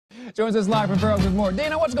joins us live from Froyo with more.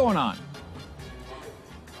 Dina, what's going on?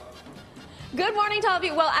 Good morning to all of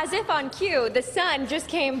you. Well, as if on cue, the sun just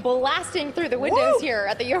came blasting through the windows here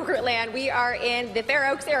at the Yogurtland. We are in the Fair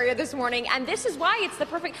Oaks area this morning, and this is why it's the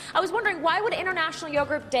perfect... I was wondering, why would International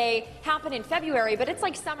Yogurt Day happen in February, but it's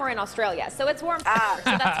like summer in Australia, so it's warm, so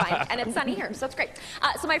that's fine, and it's sunny here, so it's great.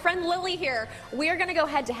 So my friend Lily here, we are going to go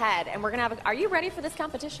head-to-head, and we're going to have... Are you ready for this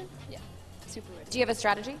competition? Yeah, super ready. Do you have a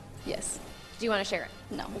strategy? Yes. Do you want to share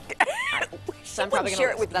it? No. So I'm probably going to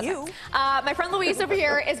share it with you. My friend Louise over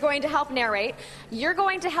here is going to help narrate. You're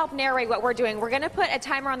going to help narrate what we're doing. We're going to put a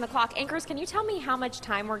timer on the clock. Anchors, can you tell me how much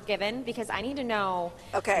time we're given? Because I need to know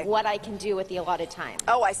what I can do with the allotted time.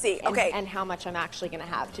 Oh, I see. Okay. And how much I'm actually going to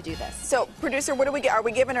have to do this. So, producer, what do we get? Are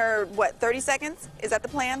we giving her, what, 30 seconds? Is that the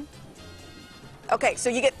plan? Okay,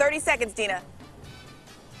 so you get 30 seconds, Dina.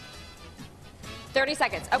 30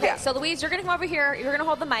 seconds. Okay, Yeah. so Louise, you're going to come over here. You're going to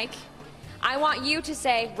hold the mic. I want you to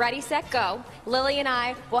say, ready, set, go. Lily and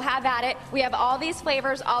I will have at it. We have all these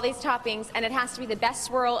flavors, all these toppings, and it has to be the best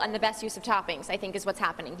swirl and the best use of toppings, I think is what's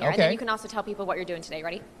happening here. And then you can also tell people what you're doing today.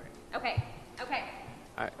 Ready? Okay. Okay.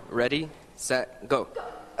 All right, ready, set, go.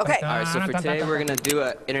 Okay. All right, so for today, we're going to do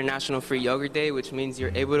an International Free Yogurt Day, which means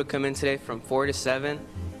you're able to come in today from 4 to 7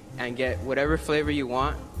 and get whatever flavor you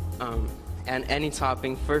want and any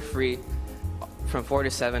topping for free. From 4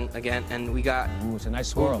 to 7 again, and we got it's a nice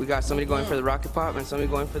swirl. We got somebody going for the rocket pop and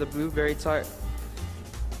somebody going for the blueberry tart,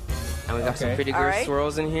 and we got some pretty good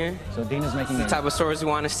swirls in here. So Dina's making the type of swirls we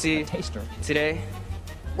want to see today.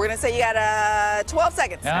 We're gonna say you got 12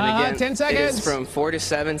 seconds. And again, 10 seconds. It's from 4 to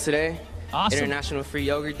 7 today. Awesome. International Free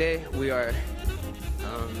Yogurt Day. We are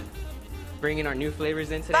bringing our new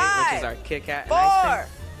flavors in today, 5, which is our Kit Kat and 4,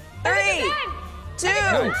 ice cream. 3,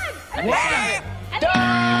 2, 1.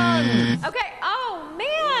 Done! Okay. Oh,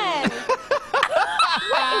 man.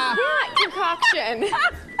 What is that concoction?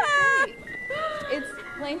 It's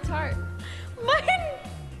plain tart. Mine.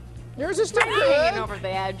 Yours is still Hanging good. over the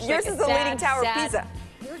edge. Yours is the leaning tower of Pisa.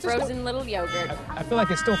 Frozen little yogurt. I feel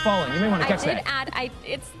like it's still falling. You may want to catch that.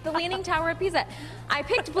 It's the Leaning Tower of Pisa. I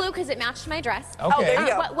picked blue because it matched my dress. Okay. Oh, there you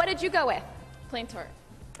go. What did you go with? Plain tart.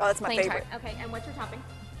 Oh, that's my Plain favorite. tart. Okay, and what's your topping?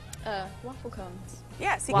 Waffle cones.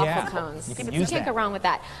 Yeah, see, Waffle cones. You can You use can't that. go wrong with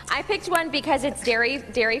that. I picked one because it's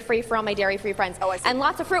dairy-free for all my dairy-free friends. Oh, I see. And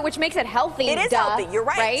lots of fruit, which makes it healthy. It is duh, healthy, you're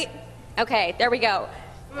right. Right? Okay, there we go.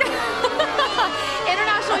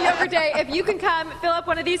 International Yogurt Day. If you can come, fill up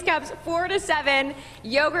one of these cups, 4 to 7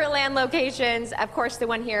 Yogurtland locations. Of course, the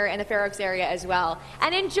one here in the Fair Oaks area as well.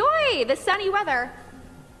 And enjoy the sunny weather.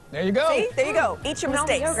 There you go. See, there you go. Eat your And all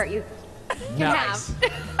the mistakes. yogurt you can Nice.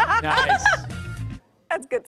 have. Nice. That's good.